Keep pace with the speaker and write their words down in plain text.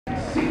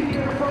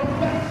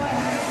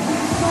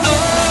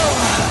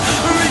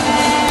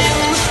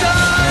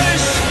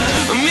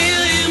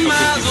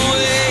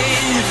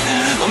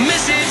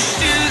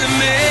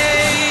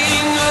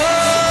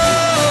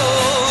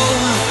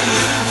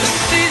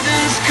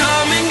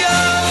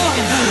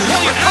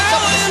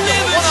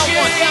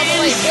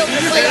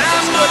play this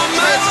is good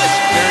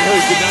transition. Darrun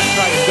Hilliard did not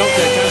try to dunk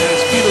that, kind of had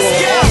his feet a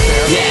little off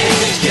there. Yeah,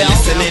 you're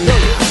listening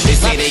now. They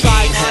say they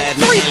ain't had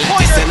nothing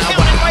like this in a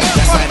while.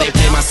 That's why they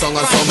play my song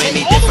on so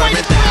many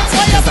different styles.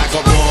 Cause I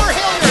got more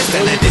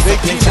than a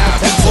disciplined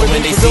child. So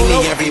when they see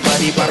me,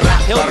 everybody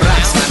barack. Man,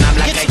 I'm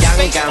like a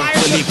young gun,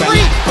 fully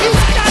barack.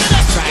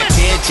 Try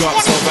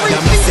teardrops over the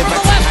massive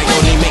attack. I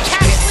only make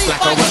hits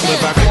like I work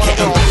with a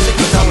racket and rap.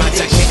 Look on my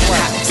jacket and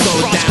hat. So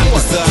down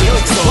to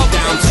earth, so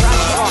down to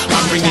earth.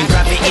 I'm bringing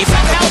gravity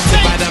back,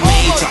 adopted by the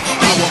major.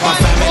 I want my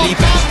family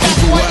back.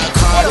 People work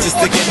hard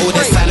just to get all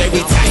their salary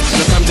tax.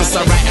 Look, I'm just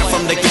a writer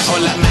from the ghetto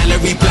like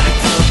Mallory Black.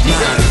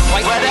 Man,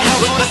 where the hell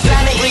was my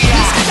sanity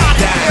at?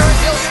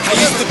 I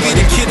used to be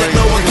the kid that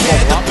no one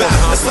cared about.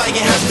 That's why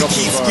you have to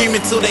keep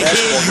screaming till they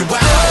hear you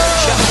out.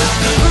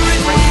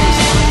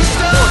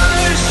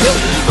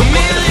 A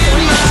million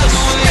miles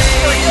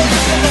away,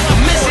 a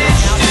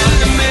message to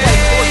the man.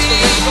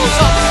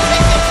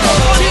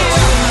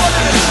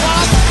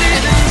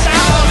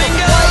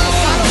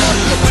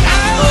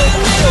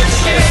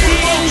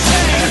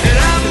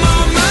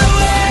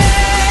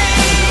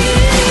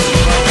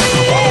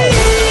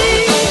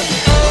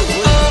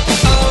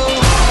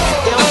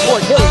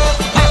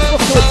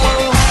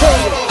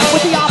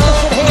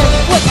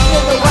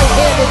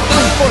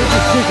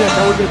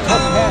 That would be a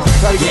tough pass to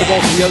try to get the ball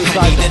to the other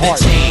side of the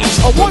heart.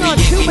 A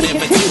 1-on-2, but he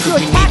continues to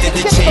attack and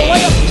gets the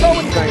layup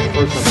going.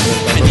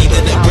 I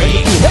needed a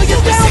break.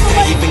 Hilliard down the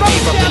lane,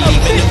 throws down a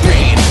 50.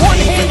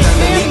 One-handed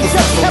man, he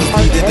just kept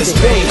Needed the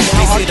strain.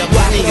 They say the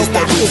money is the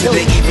root to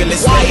the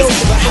evilest ways.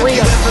 But have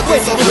you ever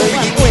been so hungry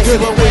you can't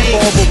give away?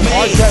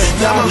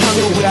 Now I'm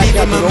hungry with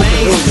leaving my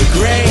maze.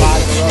 Great.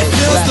 It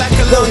feels like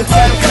a long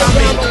time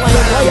coming.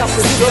 The day I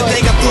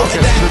thought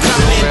that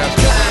coming.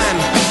 Plan.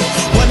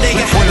 One day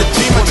I had a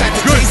dream, I tried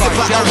to chase it,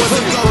 but I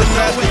wasn't going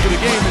nowhere.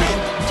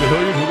 To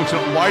Hilliard, who looks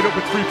up wide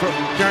open three from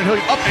Darrun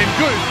Hilliard, up and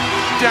good.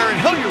 Darrun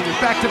Hilliard with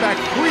back-to-back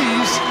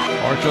threes.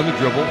 Arch on the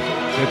dribble.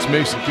 That's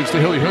Mason. Gives to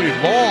Hilliard. Hilliard,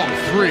 long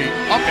three,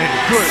 up and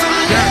good.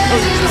 Darrun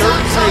Hilliard's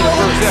third three in the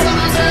first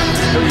half.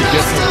 Hilliard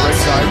gets to the right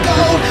side.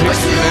 Dribble kicks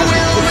to the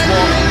basket, puts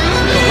long.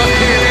 The left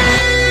hand in.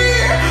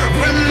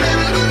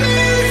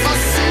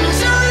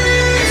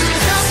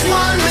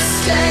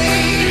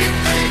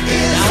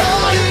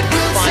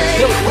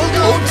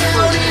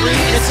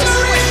 It's a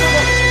swisher.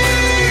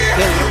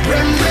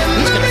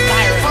 He's going to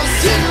fire it.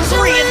 Deep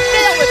three and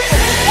nail it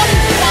from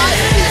 25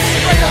 feet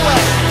straight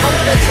away.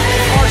 Offensively,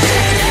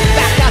 R6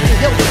 back out to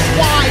Hilliard.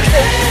 Wide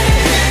open.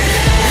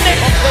 Nick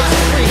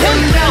offensive three.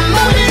 Hilliard now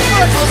going in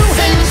for a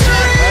two-hand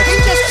shot.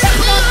 He just kept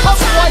on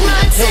cover while he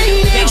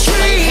did. Hilliard down the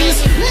lane.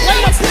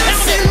 Layup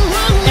counted.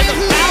 And the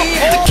foul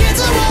call. The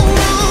kids are all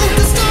wrong.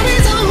 The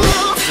stories are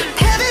wrong.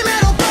 Heavy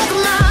metal broke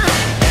my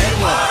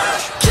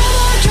heart.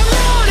 Come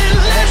on and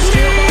let's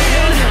do it.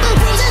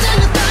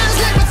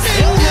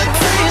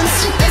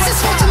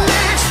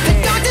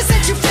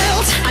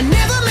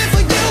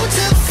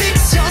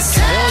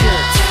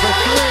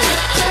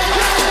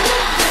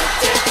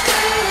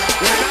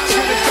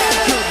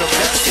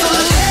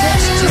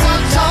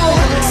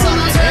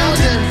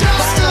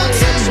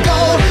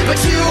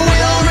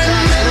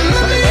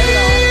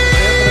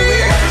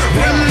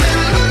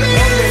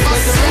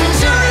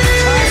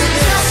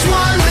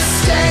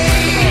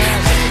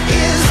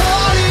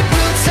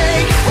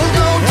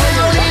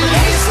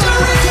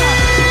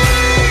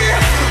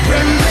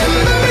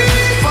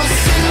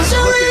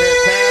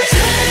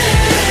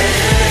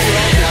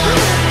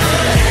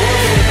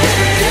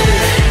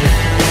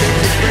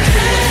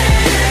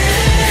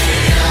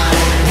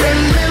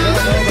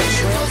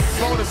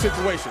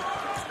 Situation.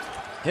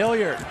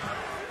 Hilliard,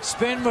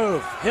 spin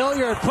move.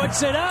 Hilliard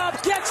puts it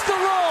up, gets the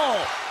roll.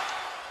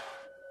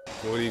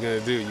 What are you gonna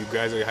do? You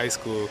graduate high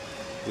school.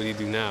 What do you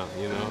do now?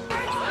 You know.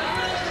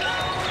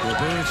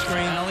 Laboon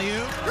screen.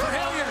 Alley-oop for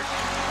Hilliard.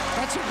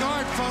 That's a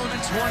guard phone at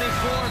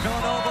 24.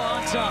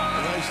 Villanova on top.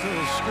 A nice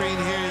little screen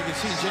here. You can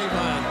see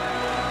Javon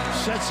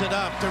sets it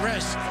up. The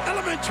rest,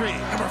 elementary,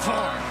 number 4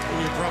 in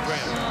your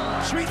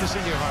program. Sweetness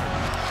in your heart.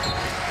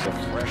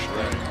 Fresh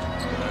leg.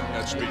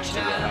 That speaks to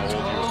how old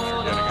you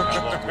are getting and how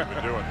long we've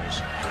been doing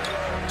this.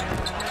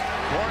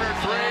 Corner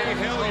three,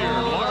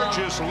 Hilliard,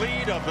 largest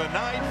lead of the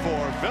night for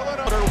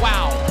Villanova.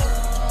 Wow.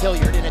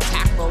 Hilliard in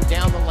attack mode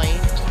down the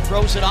lane,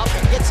 throws it up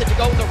and gets it to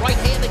go with the right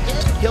hand again.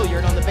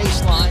 Hilliard on the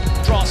baseline,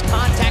 draws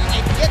contact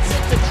and gets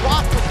it to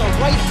drop with the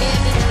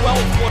right-handed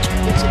 12-foot.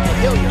 Gives it to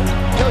Hilliard.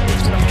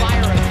 Hilliard's going to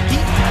fire a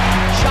deep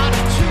shot,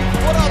 2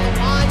 foot on the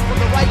line from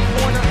the right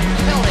corner.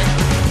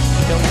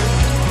 Hilliard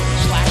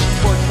slashing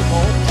towards the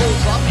goal,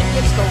 pulls up and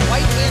gets the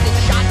right-handed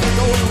shot to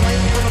go in the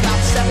lane from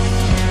about 7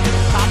 feet.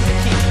 Top of the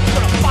key. He's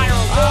going to fire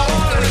a long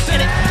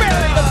and it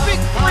buried a big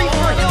three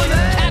for Hilliard.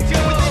 Catch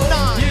it within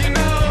 9.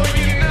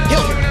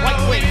 Hilliard,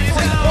 right wing,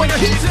 three-pointer.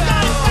 He's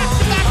got it.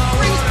 Back-to-back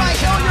threes by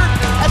Hilliard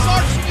as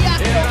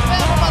Arcidiaco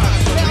fell on the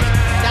inbound.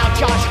 Now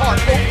Josh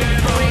Hart, open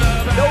three,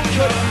 no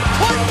good.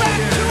 Put back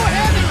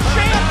two-handed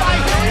jam by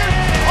Hilliard.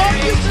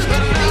 Arcidiaco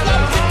hit me.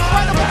 That was incredible.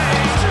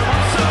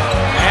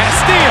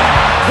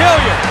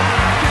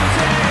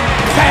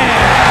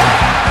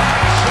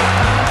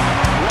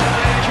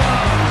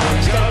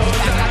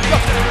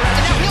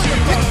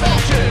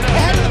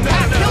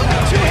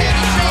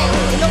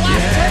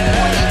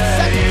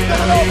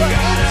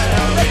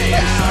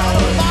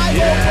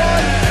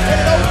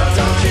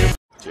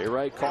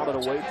 called it a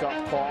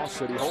wake-up call,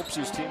 said he hopes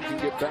his team can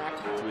get back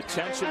to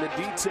attention to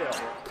detail.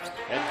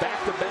 And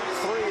back-to-back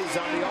threes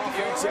on the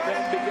offensive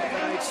end to get the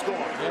night score.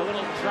 A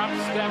little drop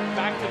step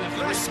back to the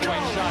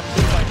three-point shot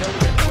too by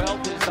Hilliard. Well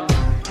designed.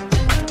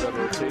 The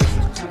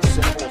rotations and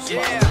simple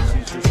spots.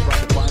 He's just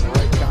trying to find the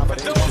right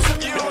combination. For those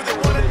of you that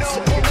want to know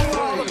what we're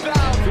all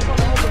about,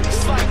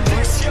 it's like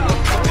this, yo.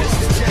 This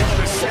is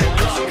 10%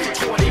 luck,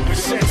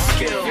 20%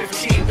 skill,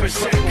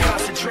 15%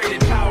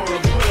 concentrated power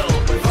of will,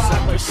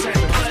 5%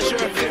 pleasure,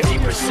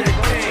 50%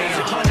 pain,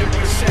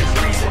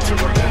 100% reason to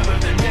remember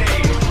the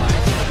name.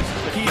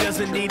 He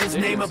doesn't need his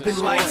name up in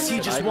lights,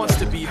 he just wants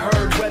to be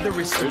heard, whether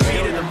it's the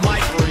beat of the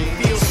mic or he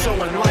feels so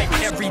unlike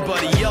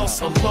everybody else,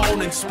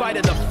 alone, in spite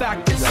of the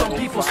fact that some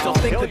people still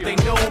think that they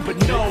know, but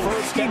no,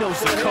 he knows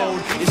the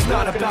code. It's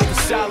not about the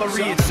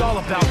salary, it's all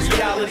about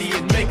reality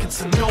and making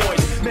some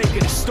noise,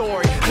 making a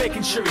story,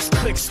 making sure his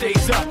click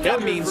stays up.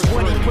 That means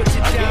when he puts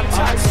it down,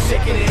 time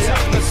sticking it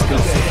up. Let's go.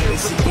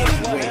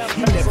 Anyway,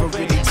 he never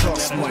really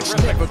talks much,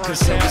 never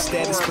concerned with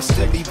status, but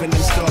still even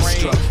him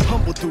starstruck.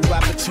 Humble through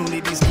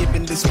opportunities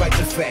given despite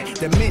the fact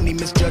that many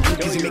misjudge him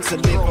because he makes a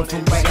living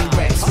from writing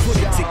raps. Put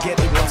it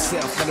together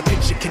himself, got a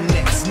picture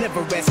connects,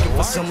 never asking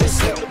for someone's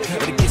help or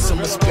to get some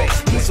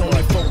respect. He's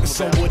only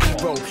focused on what he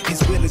wrote,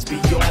 his will is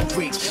beyond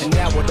reach, and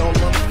now it all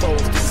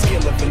unfolds, the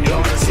skill of an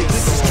artist.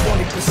 This is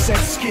 20%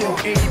 skill,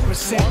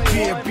 80%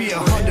 fear, be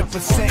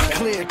 100%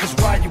 clear, cause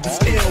Ryu was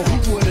ill.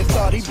 Who would have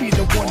thought he'd be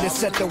the one that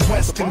set the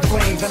West in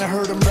flames? And I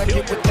heard him wreck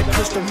it with the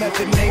crystal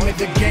method, name of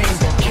the game.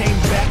 Came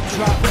back,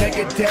 dropped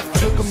Megadeth,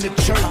 took him to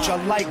church. I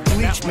like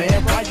Bleach,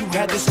 man. Ryu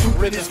had the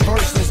stupidest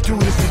verse, this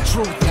dude is the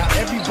truth. Now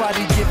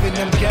everybody giving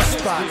them guest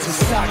spots and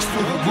stocks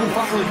through the roof.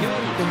 I heard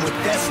them with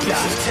that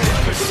stock.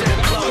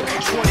 10% luck,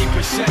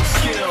 20%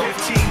 skill,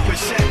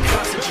 15%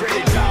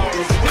 concentrated power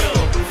of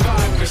will,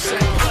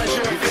 5%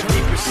 pleasure,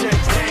 50%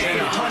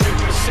 pain,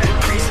 100%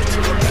 reason to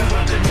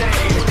remember the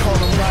name. They call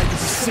him Ryu,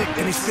 he's sick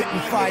and he's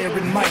spitting fire.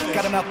 And Mike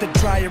got him out the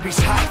dryer, he's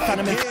hot. Found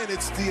him in. And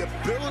it's the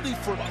ability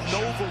for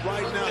Nova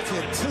right now to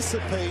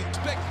anticipate.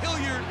 Expect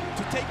Hilliard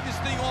to take this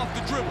thing off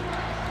the dribble.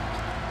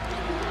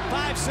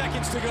 5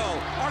 seconds to go.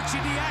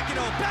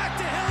 Arcidiacono back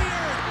to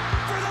Hilliard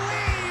for the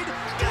lead.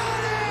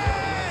 Got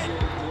it!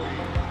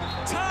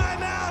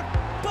 Timeout,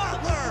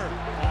 Butler.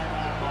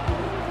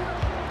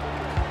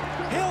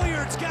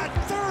 Hilliard's got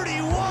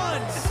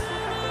 31.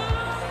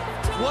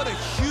 What a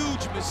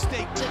huge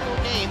mistake. Single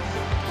game.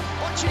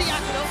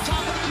 Arcidiacono,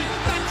 top of the key.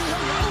 Back to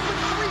Hilliard. Open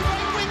three,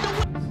 right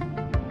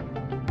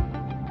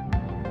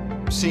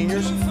wing.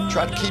 Seniors,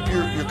 try to keep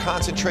your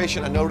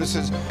concentration. I know this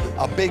is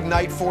a big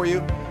night for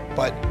you,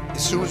 but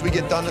as soon as we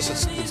get done this,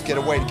 let's get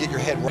away to get your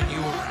head right. You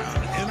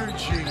are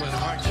energy when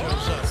Hart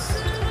shows up.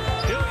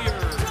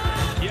 Hilliard,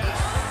 yes.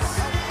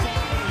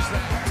 Follows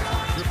that.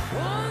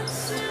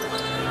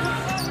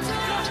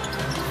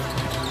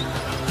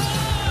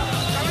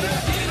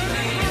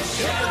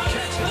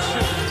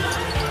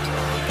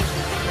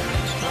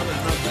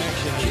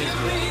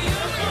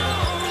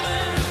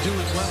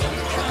 Doing well.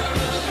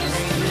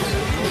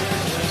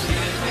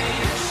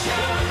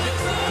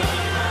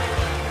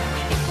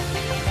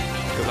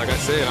 Like I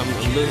said, I'm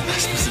really not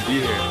supposed to be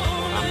here.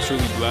 I'm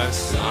truly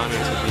blessed and honored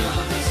to be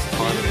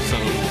part of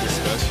something this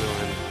special.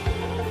 And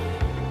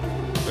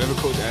whatever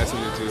coach asked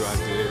me to do, I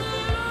did.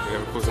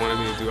 Whatever coach wanted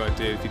me to do, I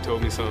did. If he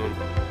told me something,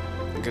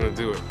 I'm gonna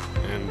do it.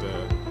 And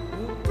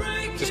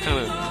just kind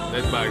of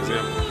led by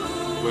example.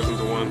 Wasn't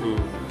the one who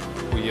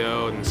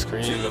yelled and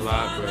screamed a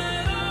lot, but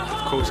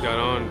if coach got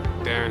on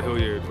Darrun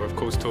Hilliard, or if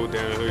coach told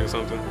Darrun Hilliard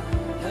something,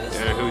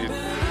 Darrun Hilliard.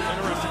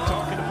 Interesting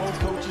talking to both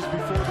coaches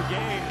before the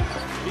game.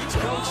 Each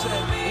coach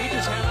said we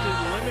just have to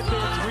limit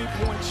their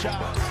three-point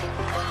shots.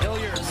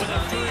 Hilliard with a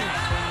three.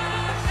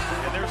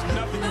 And there's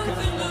nothing you can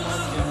perform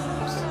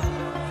on.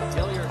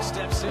 Hilliard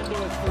steps into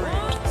a three.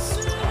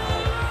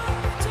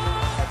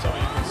 That's all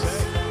you can say.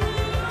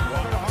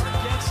 Walker Hart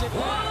gets it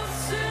back.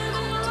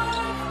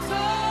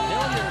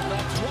 Hilliard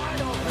left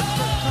wide open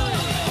for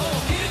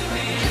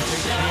three.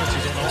 Takes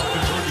chances on the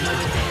offensive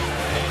rebound.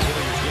 And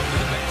Hilliard's getting to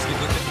the basket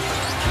with it.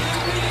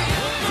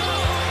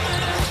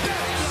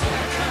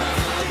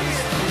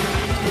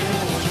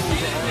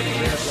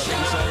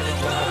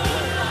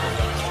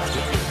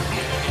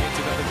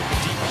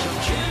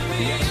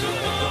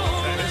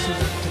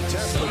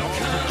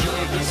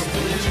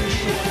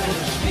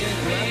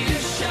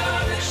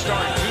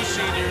 Starting 2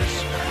 seniors,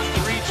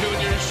 3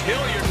 juniors.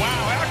 Hilliard,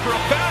 wow,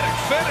 acrobatic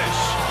finish.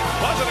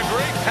 Wasn't a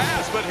great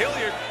pass, but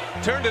Hilliard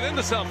turned it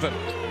into something.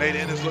 Made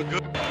Ennis look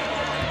good.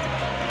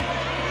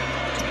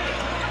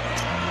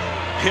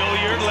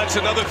 Hilliard lets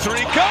another 3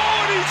 go,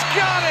 and he's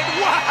got it.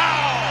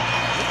 Wow!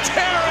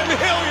 Darrun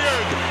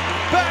Hilliard,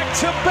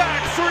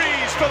 back-to-back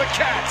threes for the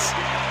Cats.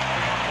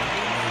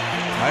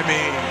 I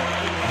mean,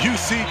 you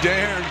see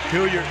Darrun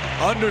Hilliard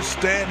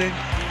understanding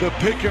the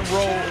pick and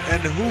roll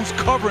and who's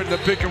covering the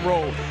pick and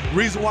roll.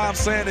 Reason why I'm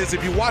saying is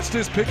if you watch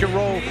this pick and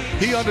roll,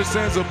 he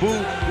understands Abu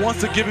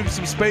wants to give him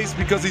some space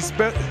because he's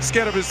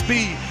scared of his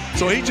speed.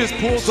 So he just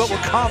pulls up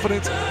with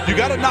confidence. You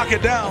got to knock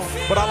it down,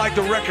 but I like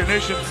the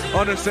recognition.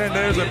 Understand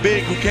there's a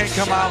big who can't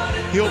come out.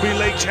 He'll be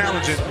late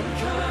challenging,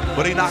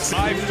 but he knocks it.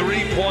 5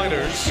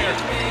 3-pointers.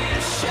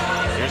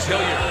 Here's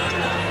Hilliard.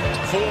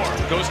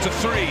 4, goes to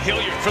 3.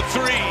 Hilliard for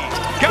 3.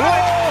 Got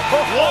it!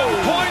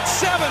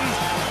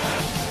 1.7.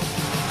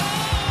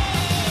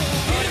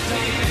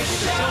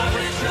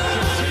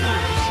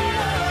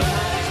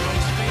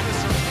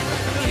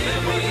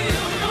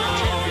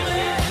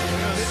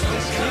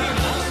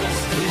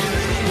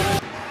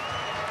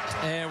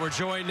 And we're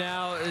joined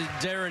now,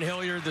 Darrun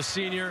Hilliard, the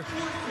senior,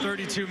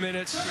 32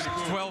 minutes,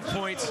 12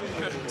 points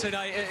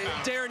tonight.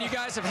 Darrun, you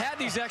guys have had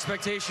these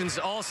expectations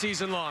all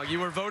season long.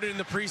 You were voted in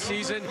the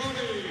preseason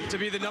to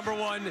be the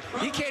 #1.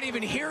 He can't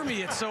even hear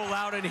me. It's so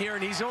loud in here,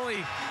 and he's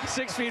only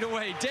 6 feet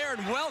away.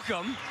 Darrun,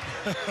 welcome.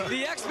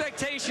 The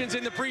expectations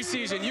in the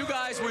preseason, you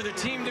guys were the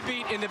team to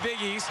beat in the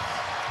Big East.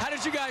 How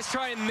did you guys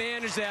try and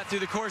manage that through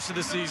the course of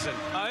the season?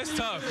 It's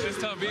tough. It's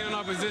tough being in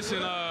our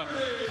position.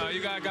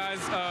 You got guys.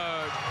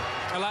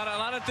 A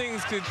lot of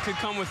things could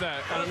come with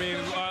that. I mean,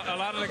 a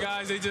lot of the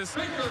guys, we just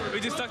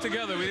stuck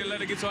together. We didn't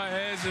let it get to our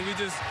heads, and we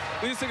just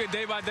took it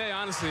day by day.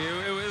 Honestly,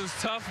 it was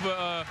tough,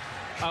 but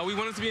we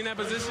wanted to be in that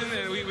position,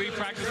 and we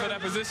practiced for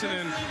that position,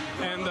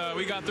 and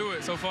we got through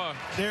it so far.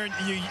 Darrun,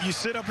 you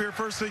sit up here,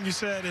 first thing you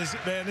said is,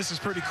 man, this is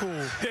pretty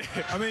cool.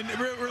 I mean,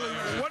 really,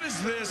 what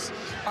is this?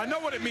 I know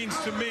what it means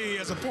to me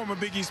as a former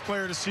Big East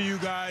player to see you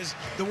guys,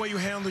 the way you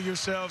handle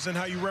yourselves and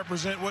how you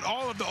represent what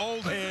all of the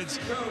old heads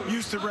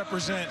used to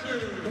represent.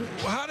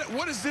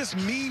 What does this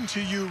mean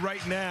to you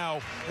right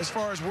now as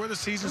far as where the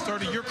season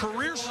started, your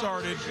career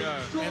started,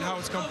 and how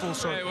it's come full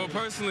circle? Hey, well,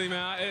 personally,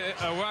 man,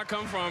 where I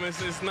come from,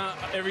 it's not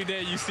every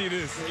day you see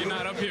this. You're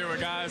not up here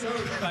with guys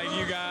like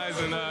you guys,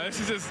 and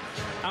it's just,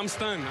 I'm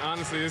stunned,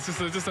 honestly. It's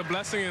just a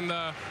blessing,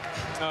 and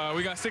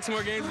we got 6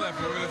 more games left,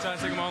 and we're going to try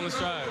to take them all in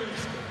stride.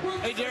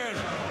 Hey, Darrun,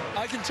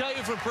 I can tell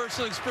you from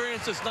personal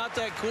experience it's not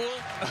that cool.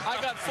 I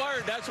got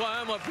fired, that's why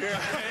I'm up here.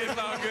 Hey, it's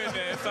all good,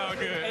 man. It's all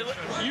good.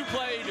 Hey, you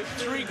played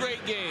 3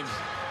 great games.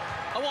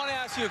 I want to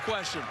ask you a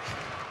question.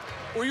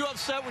 Were you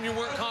upset when you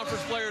weren't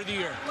Conference Player of the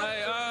Year?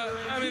 Hey,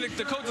 I mean,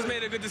 the coaches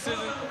made a good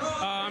decision.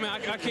 I mean,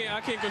 I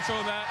can't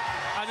control that.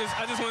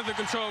 I just wanted to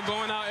control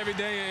going out every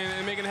day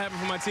and making it happen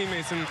for my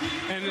teammates. And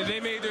they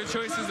made their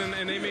choices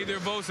and they made their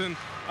votes. And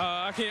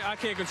I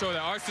can't control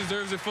that. Arts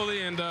deserves it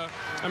fully, and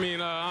I mean,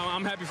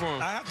 I'm happy for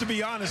him. I have to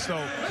be honest,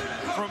 though,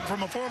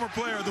 from a former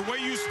player, the way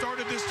you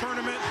started this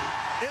tournament,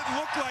 it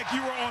looked like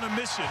you were on a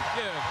mission.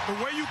 Yeah.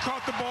 The way you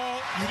caught the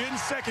ball, you didn't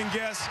second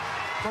guess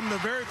from the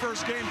very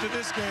first game to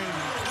this game.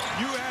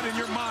 You had in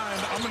your mind,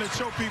 I'm going to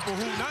show people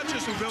who, not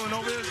just who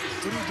Villanova is,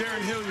 but who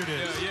Darrun Hilliard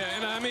is. Yeah,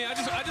 and I mean, I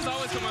just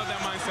always come out with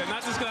that mindset.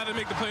 Not just because I had to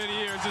make the Player of the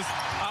Year. It's just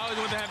I always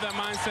want to have that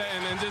mindset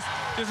and just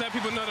let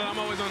people know that I'm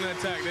always on the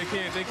attack.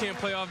 They can't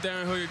play off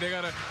Darrun Hilliard. They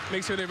got to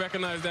make sure they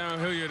recognize Darrun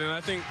Hilliard. And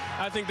I think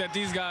that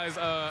these guys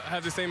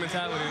have the same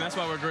mentality, and that's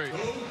why we're great.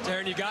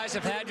 Darrun, you guys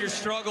have had your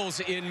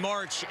struggles in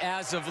March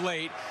as of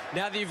late.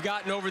 Now that you've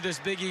gotten over this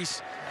Big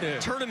East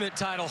tournament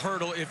title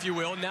hurdle, if you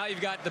will, now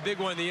you've got the big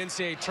one, the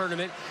NCAA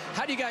tournament.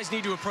 How do you guys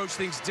need to approach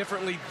things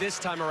differently this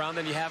time around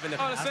than you have in the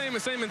past? The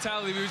same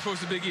mentality we were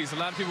supposed to Big East. A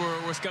lot of people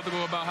were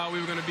skeptical about how we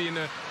were going to be in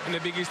the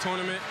Big East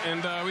tournament,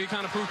 and we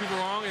kind of proved people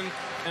wrong.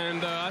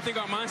 And I think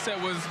our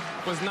mindset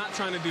was not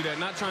trying to do that,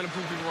 not trying to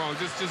prove people wrong.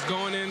 Just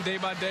going in day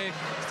by day,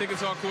 sticking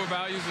to our core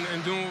values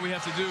and doing what we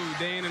have to do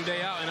day in and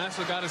day out, and that's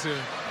what got us here.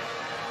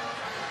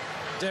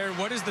 Darrun,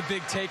 what is the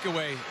big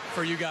takeaway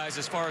for you guys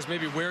as far as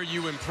maybe where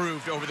you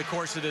improved over the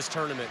course of this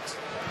tournament?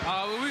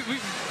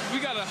 We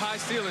got a high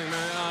ceiling,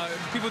 man.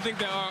 People think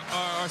that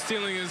our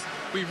ceiling is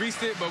we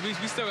reached it, but we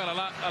still got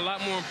a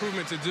lot more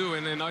improvement to do.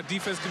 And our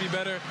defense could be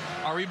better,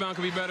 our rebound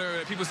could be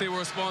better. People say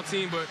we're a small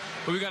team, but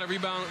we got to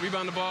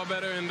rebound the ball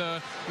better, and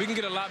we can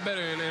get a lot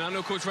better. And I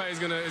know Coach Wright is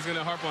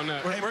gonna harp on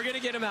that. We're gonna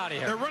get him out of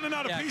here. They're running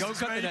out of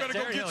pieces, man. You better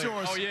go get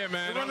yours. Oh yeah,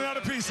 man. They're running out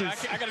of pieces.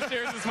 I got to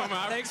share this moment.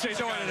 Thanks for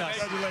joining us.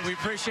 We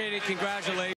appreciate it. Congratulations.